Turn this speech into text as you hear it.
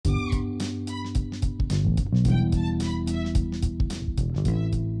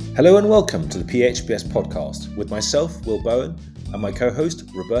Hello and welcome to the PHPS podcast with myself, Will Bowen, and my co-host,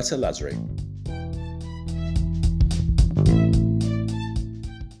 Roberta Lazari.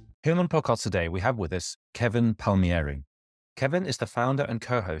 Here on the podcast today, we have with us Kevin Palmieri. Kevin is the founder and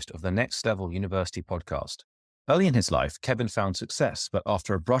co-host of the Next Level University podcast. Early in his life, Kevin found success, but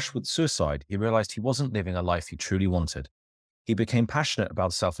after a brush with suicide, he realized he wasn't living a life he truly wanted. He became passionate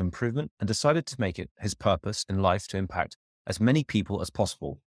about self-improvement and decided to make it his purpose in life to impact as many people as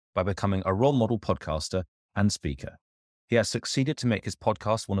possible by becoming a role model podcaster and speaker. He has succeeded to make his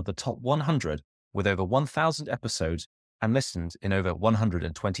podcast one of the top 100 with over 1,000 episodes and listened in over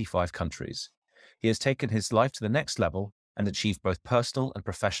 125 countries. He has taken his life to the next level and achieved both personal and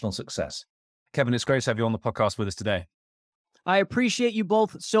professional success. Kevin, it's great to have you on the podcast with us today. I appreciate you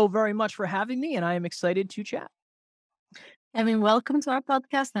both so very much for having me, and I am excited to chat. Welcome to our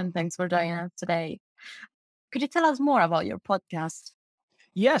podcast, and thanks for joining us today. Could you tell us more about your podcast?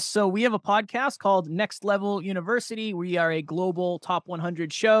 Yes, so we have a podcast called Next Level University. We are a global top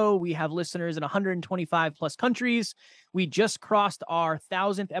 100 show. We have listeners in 125 plus countries. We just crossed our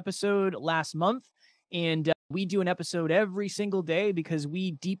 1,000th episode last month, and we do an episode every single day because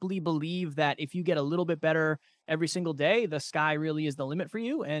we deeply believe that if you get a little bit better every single day, the sky really is the limit for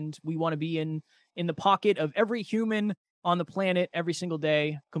you. And we want to be in the pocket of every human on the planet every single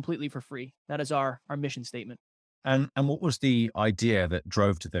day, completely for free. That is our mission statement. And what was the idea that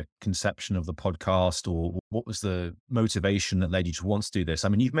drove to the conception of the podcast, or what was the motivation that led you to want to do this? I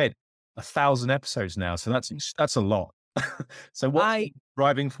mean, you've made 1,000 episodes now, so that's a lot. So what's the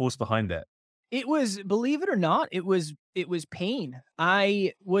driving force behind it? It was, believe it or not, it was pain.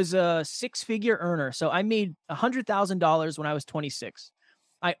 I was a six-figure earner. So I made $100,000 when I was 26.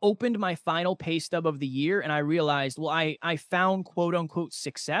 I opened my final pay stub of the year and I realized, well, I found quote unquote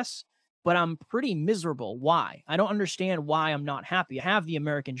success, but I'm pretty miserable. Why? I don't understand why I'm not happy. I have the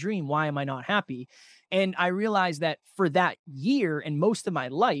American dream. Why am I not happy? And I realized that for that year and most of my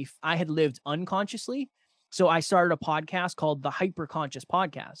life, I had lived unconsciously. So I started a podcast called the Hyperconscious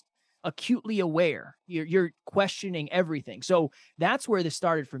Podcast. Acutely aware. You're questioning everything. So that's where this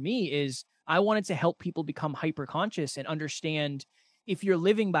started for me. Is I wanted to help people become hyperconscious and understand if you're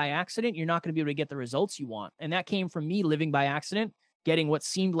living by accident, you're not going to be able to get the results you want. And that came from me living by accident, getting what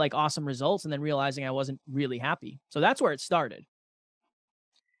seemed like awesome results, and then realizing I wasn't really happy. So that's where it started.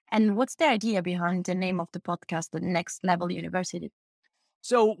 And what's the idea behind the name of the podcast, the Next Level University?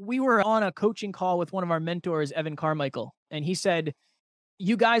 So we were on a coaching call with one of our mentors, Evan Carmichael, and he said,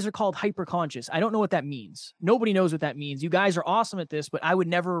 you guys are called hyperconscious. I don't know what that means. Nobody knows what that means. You guys are awesome at this, but I would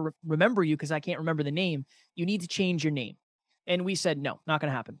never remember you because I can't remember the name. You need to change your name. And we said, no, not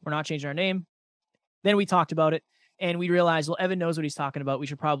going to happen. We're not changing our name. Then we talked about it and we realized, well, Evan knows what he's talking about. We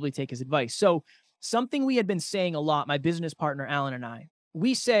should probably take his advice. So something we had been saying a lot, my business partner, Alan, and I,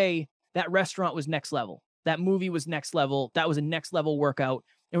 we say that restaurant was next level. That movie was next level. That was a next level workout.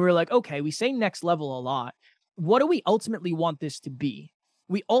 And we were like, okay, we say next level a lot. What do we ultimately want this to be?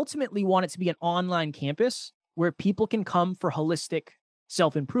 We ultimately want it to be an online campus where people can come for holistic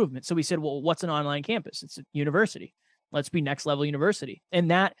self-improvement. So we said, well, what's an online campus? It's a university. Let's be Next Level University.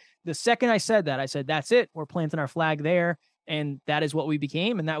 And that the second I said that, I said, that's it. We're planting our flag there. And that is what we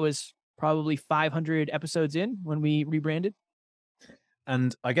became. And that was probably 500 episodes in when we rebranded.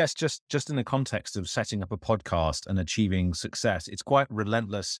 And I guess just in the context of setting up a podcast and achieving success, it's quite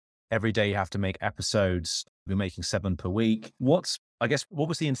relentless. Every day you have to make episodes. You're making 7 per week. What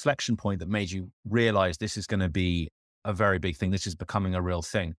was the inflection point that made you realize this is going to be a very big thing? This is becoming a real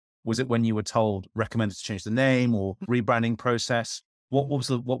thing. Was it when you were recommended to change the name or rebranding process? What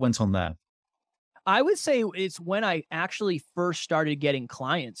went on there? I would say it's when I actually first started getting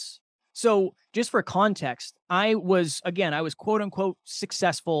clients. So just for context, I was quote unquote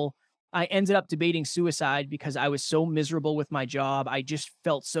successful. I ended up debating suicide because I was so miserable with my job. I just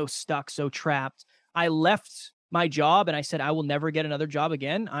felt so stuck, so trapped. I left my job and I said, I will never get another job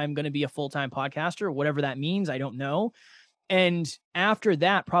again. I'm going to be a full-time podcaster, whatever that means. I don't know. And after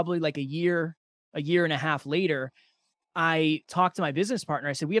that, probably like a year and a half later, I talked to my business partner.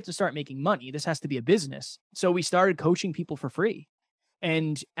 I said, we have to start making money. This has to be a business. So we started coaching people for free.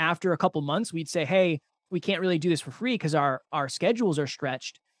 And after a couple months, we'd say, hey, we can't really do this for free because our schedules are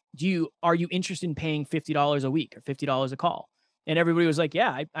stretched. Are you interested in paying $50 a week or $50 a call? And everybody was like,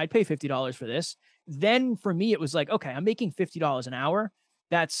 yeah, I'd pay $50 for this. Then for me, it was like, okay, I'm making $50 an hour.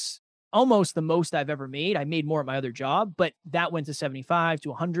 That's almost the most I've ever made. I made more at my other job, but that went to 75 to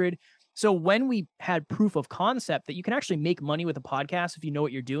 100. So when we had proof of concept that you can actually make money with a podcast if you know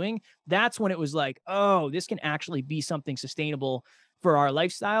what you're doing, that's when it was like, oh, this can actually be something sustainable for our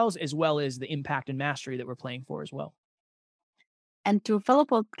lifestyles, as well as the impact and mastery that we're playing for as well. And to fellow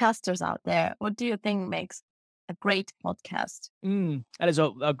podcasters out there, what do you think makes a great podcast? That is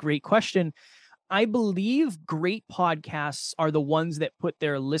a great question. I believe great podcasts are the ones that put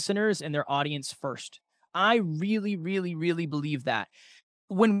their listeners and their audience first. I really, really, really believe that.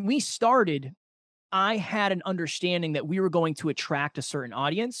 When we started, I had an understanding that we were going to attract a certain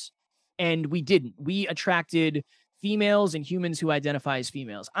audience, and we didn't. We attracted females and humans who identify as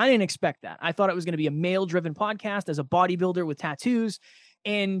females. I didn't expect that. I thought it was going to be a male-driven podcast as a bodybuilder with tattoos.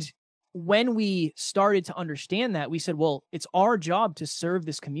 And when we started to understand that, we said, well, it's our job to serve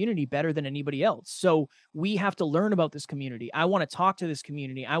this community better than anybody else. So we have to learn about this community. I want to talk to this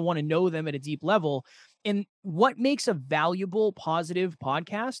community. I want to know them at a deep level. And what makes a valuable, positive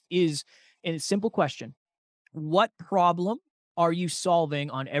podcast is a simple question. What problem are you solving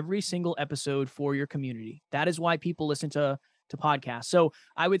on every single episode for your community? That is why people listen to podcasts. So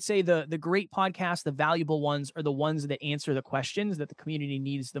I would say the great podcasts, the valuable ones, are the ones that answer the questions that the community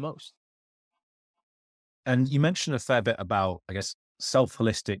needs the most. And you mentioned a fair bit about, I guess,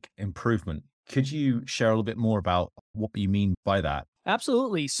 self-holistic improvement. Could you share a little bit more about what you mean by that?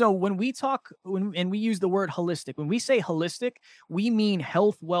 Absolutely. So when we talk, and we use the word holistic, when we say holistic, we mean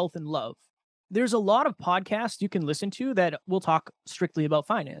health, wealth, and love. There's a lot of podcasts you can listen to that will talk strictly about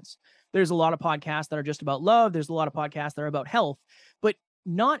finance. There's a lot of podcasts that are just about love. There's a lot of podcasts that are about health, but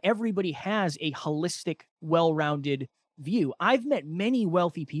not everybody has a holistic, well-rounded view. I've met many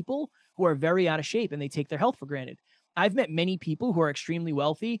wealthy people who are very out of shape and they take their health for granted. I've met many people who are extremely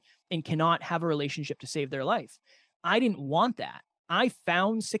wealthy and cannot have a relationship to save their life. I didn't want that. I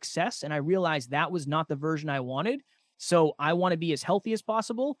found success and I realized that was not the version I wanted. So I want to be as healthy as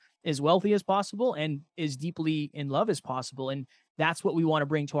possible, as wealthy as possible, and as deeply in love as possible. And that's what we want to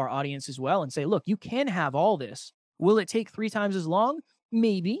bring to our audience as well and say, look, you can have all this. Will it take 3 times as long?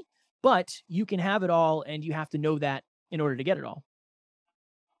 Maybe, but you can have it all, and you have to know that in order to get it all.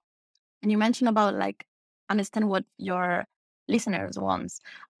 And you mentioned about understand what your listeners want.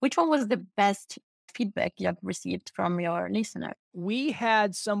 Which one was the best feedback you have received from your listener? We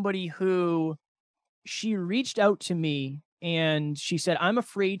had somebody who she reached out to me and she said, I'm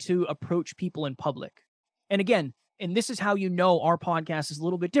afraid to approach people in public. And again, and this is how you know our podcast is a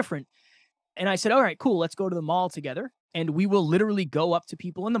little bit different. And I said, all right, cool. Let's go to the mall together. And we will literally go up to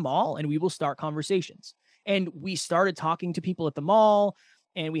people in the mall and we will start conversations. And we started talking to people at the mall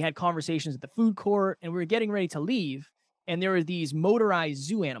and we had conversations at the food court and we were getting ready to leave. And there were these motorized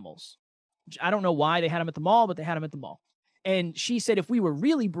zoo animals. I don't know why they had them at the mall, but they had them at the mall. And she said, if we were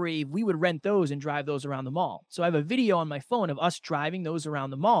really brave, we would rent those and drive those around the mall. So I have a video on my phone of us driving those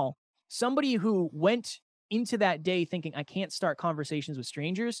around the mall. Somebody who went into that day thinking, I can't start conversations with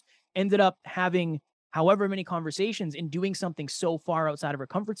strangers, ended up having however many conversations and doing something so far outside of her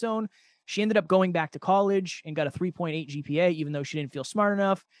comfort zone. She ended up going back to college and got a 3.8 GPA, even though she didn't feel smart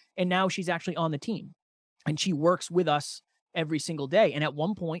enough. And now she's actually on the team and she works with us every single day. And at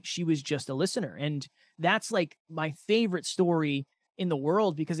one point she was just a listener. And that's like my favorite story in the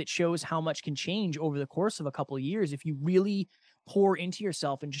world because it shows how much can change over the course of a couple of years if you really pour into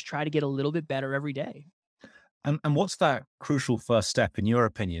yourself and just try to get a little bit better every day. And what's that crucial first step, in your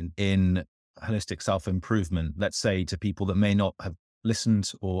opinion, in holistic self-improvement, let's say to people that may not have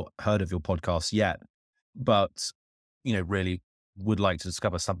listened or heard of your podcast yet, but, really would like to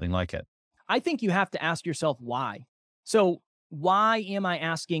discover something like it? I think you have to ask yourself why. So why am I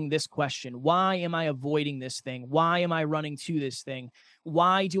asking this question? Why am I avoiding this thing? Why am I running to this thing?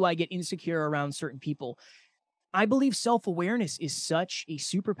 Why do I get insecure around certain people? I believe self-awareness is such a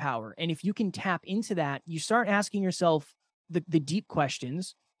superpower. And if you can tap into that, you start asking yourself the deep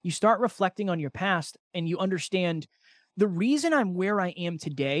questions, you start reflecting on your past, and you understand the reason I'm where I am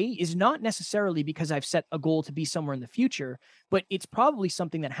today is not necessarily because I've set a goal to be somewhere in the future, but it's probably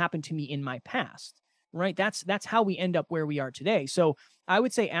something that happened to me in my past. Right? That's how we end up where we are today. So I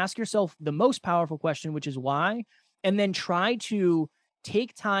would say ask yourself the most powerful question, which is why, and then try to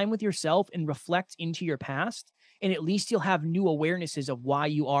take time with yourself and reflect into your past. And at least you'll have new awarenesses of why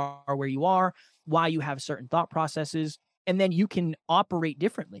you are where you are, why you have certain thought processes, and then you can operate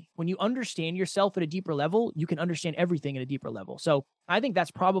differently. When you understand yourself at a deeper level, you can understand everything at a deeper level. So I think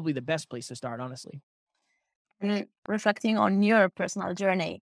that's probably the best place to start, honestly. And reflecting on your personal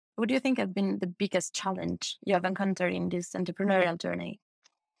journey, what do you think has been the biggest challenge you have encountered in this entrepreneurial journey?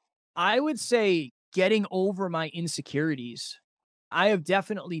 I would say getting over my insecurities. I have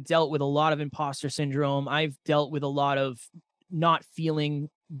definitely dealt with a lot of imposter syndrome. I've dealt with a lot of not feeling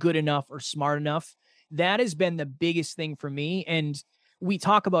good enough or smart enough. That has been the biggest thing for me. And we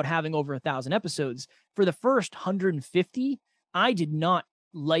talk about having over 1,000 episodes. For the first 150, I did not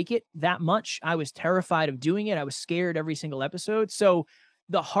like it that much. I was terrified of doing it. I was scared every single episode. So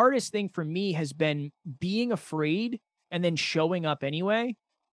the hardest thing for me has been being afraid and then showing up anyway.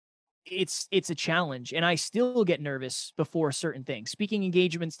 It's a challenge, and I still get nervous before certain things. Speaking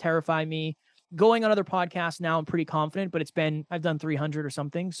engagements terrify me. Going on other podcasts now, I'm pretty confident, but I've done 300 or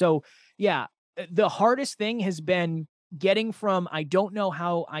something. So yeah, the hardest thing has been getting from, I don't know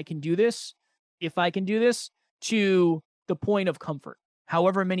how I can do this, if I can do this, to the point of comfort,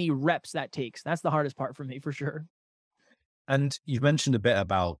 however many reps that takes. That's the hardest part for me, for sure. And you've mentioned a bit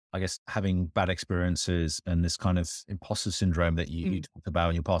about, I guess, having bad experiences and this kind of imposter syndrome that you talked about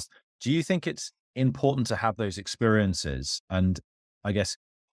in your past. Do you think it's important to have those experiences? And I guess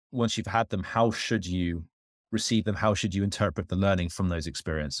once you've had them, how should you receive them? How should you interpret the learning from those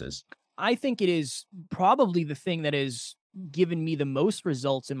experiences? I think it is probably the thing that has given me the most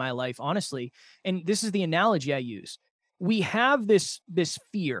results in my life, honestly. And this is the analogy I use. We have this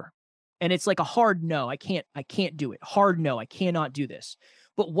fear, and it's like a hard no. I can't do it. Hard no. I cannot do this.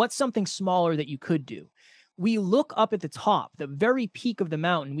 But what's something smaller that you could do? We look up at the top, the very peak of the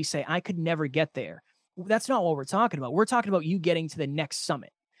mountain. We say, I could never get there. That's not what we're talking about. We're talking about you getting to the next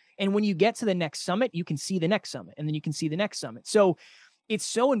summit. And when you get to the next summit, you can see the next summit, and then you can see the next summit. So it's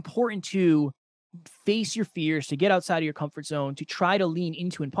so important to face your fears, to get outside of your comfort zone, to try to lean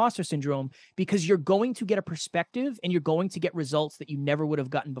into imposter syndrome, because you're going to get a perspective and you're going to get results that you never would have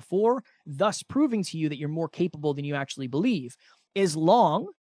gotten before, thus proving to you that you're more capable than you actually believe. As long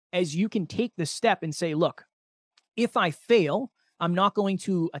as you can take the step and say, look, if I fail, I'm not going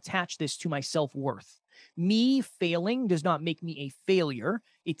to attach this to my self-worth. Me failing does not make me a failure.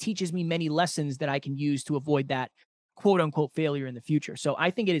 It teaches me many lessons that I can use to avoid that quote unquote failure in the future. So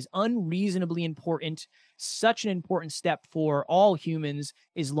I think it is unreasonably important, such an important step for all humans,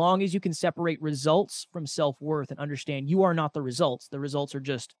 as long as you can separate results from self-worth and understand you are not the results. The results are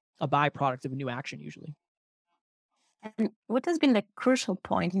just a byproduct of a new action usually. And what has been the crucial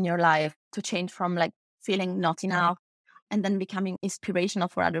point in your life to change from like feeling not enough and then becoming inspirational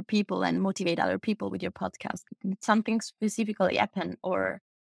for other people and motivate other people with your podcast? Did something specifically happen, or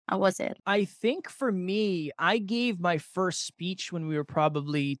how was it? I think for me, I gave my first speech when we were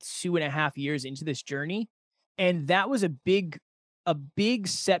probably 2.5 years into this journey. And that was a big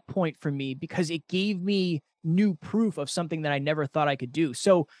set point for me, because it gave me new proof of something that I never thought I could do.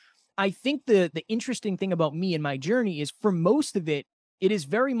 So I think the interesting thing about me and my journey is, for most of it, it has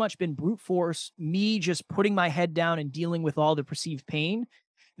very much been brute force, me just putting my head down and dealing with all the perceived pain.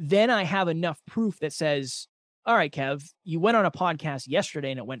 Then I have enough proof that says, all right, Kev, you went on a podcast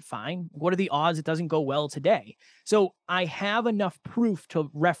yesterday and it went fine. What are the odds it doesn't go well today? So I have enough proof to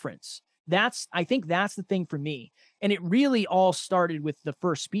reference. I think that's the thing for me. And it really all started with the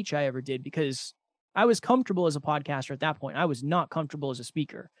first speech I ever did, because I was comfortable as a podcaster at that point. I was not comfortable as a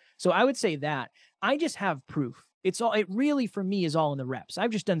speaker. So I would say that I just have proof. It really, for me, is all in the reps. I've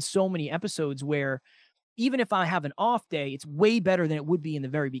just done so many episodes where even if I have an off day, it's way better than it would be in the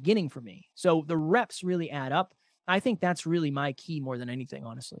very beginning for me. So the reps really add up. I think that's really my key more than anything,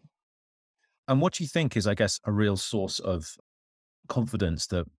 honestly. And what do you think is, I guess, a real source of confidence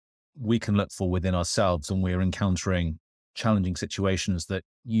that we can look for within ourselves when we're encountering challenging situations that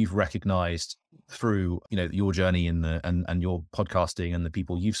you've recognized through, your journey and your podcasting and the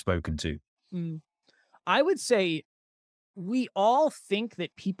people you've spoken to? I would say we all think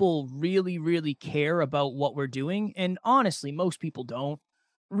that people really, really care about what we're doing. And honestly, most people don't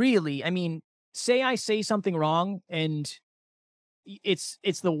really. I mean, say I say something wrong and it's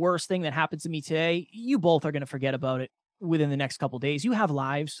the worst thing that happened to me today. You both are going to forget about it within the next couple of days. You have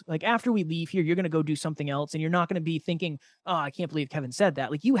lives. Like, after we leave here, you're going to go do something else, and you're not going to be thinking, oh, I can't believe Kevin said that.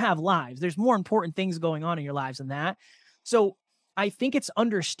 Like, you have lives. There's more important things going on in your lives than that. So I think it's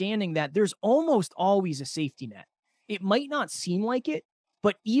understanding that there's almost always a safety net. It might not seem like it,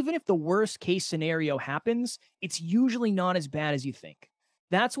 but even if the worst case scenario happens, it's usually not as bad as you think.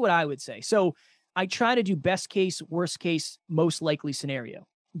 That's what I would say. So I try to do best case, worst case, most likely scenario.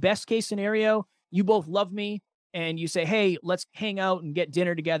 Best case scenario, you both love me and you say, hey, let's hang out and get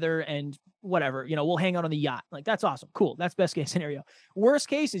dinner together and whatever, we'll hang out on the yacht. Like, that's awesome. Cool. That's best case scenario. Worst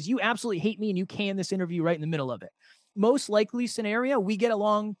case is you absolutely hate me and you can this interview right in the middle of it. Most likely scenario, we get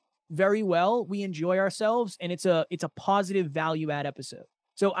along very well. We enjoy ourselves, and it's a positive value add episode.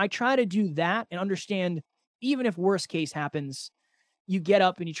 So I try to do that and understand, even if worst case happens, you get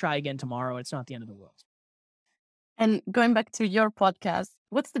up and you try again tomorrow. It's not the end of the world. And going back to your podcast,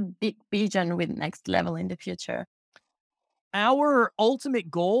 what's the big vision with Next Level in the future? Our ultimate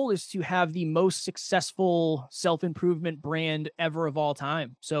goal is to have the most successful self-improvement brand ever of all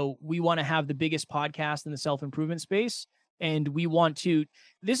time. So we want to have the biggest podcast in the self-improvement space. And we want to,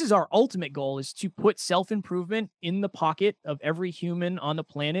 this is our ultimate goal, is to put self-improvement in the pocket of every human on the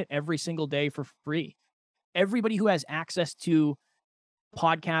planet every single day for free. Everybody who has access to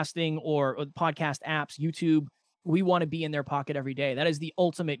podcasting or podcast apps, YouTube, we want to be in their pocket every day. That is the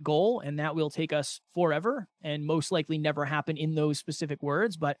ultimate goal, and that will take us forever and most likely never happen in those specific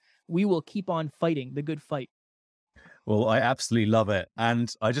words, but we will keep on fighting the good fight. Well, I absolutely love it.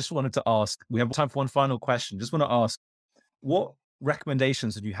 And I just wanted to ask, we have time for one final question. Just want to ask, what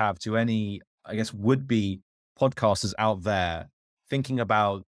recommendations would you have to any, I guess, would-be podcasters out there thinking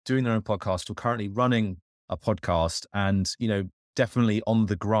about doing their own podcast or currently running a podcast and, definitely on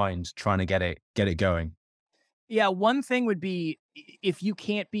the grind, trying to get it going? Yeah, one thing would be, if you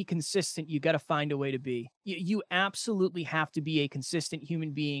can't be consistent, you got to find a way to be. You absolutely have to be a consistent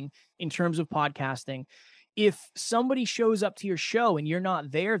human being in terms of podcasting. If somebody shows up to your show and you're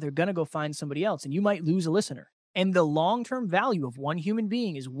not there, they're going to go find somebody else and you might lose a listener. And the long-term value of one human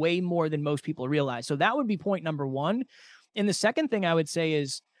being is way more than most people realize. So that would be point number one. And the second thing I would say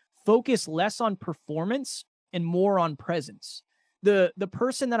is focus less on performance and more on presence. The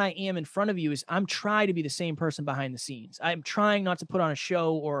person that I am in front of you is, I'm trying to be the same person behind the scenes. I'm trying not to put on a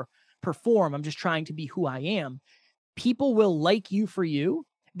show or perform. I'm just trying to be who I am. People will like you for you.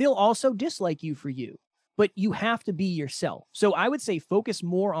 They'll also dislike you for you, but you have to be yourself. So I would say focus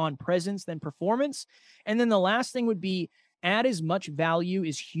more on presence than performance. And then the last thing would be add as much value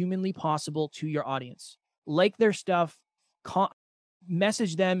as humanly possible to your audience. Like their stuff,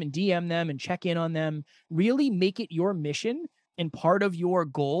 message them and DM them and check in on them. Really make it your mission and part of your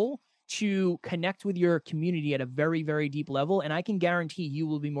goal to connect with your community at a very, very deep level. And I can guarantee you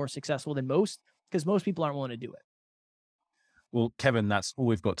will be more successful than most, because most people aren't willing to do it. Well, Kevin, that's all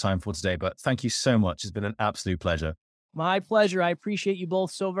we've got time for today, but thank you so much. It's been an absolute pleasure. My pleasure. I appreciate you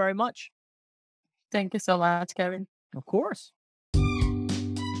both so very much. Thank you so much, Kevin. Of course.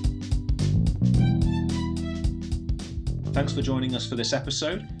 Thanks for joining us for this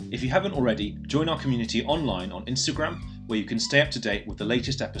episode. If you haven't already, join our community online on Instagram, where you can stay up to date with the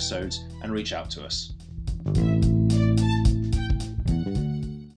latest episodes and reach out to us.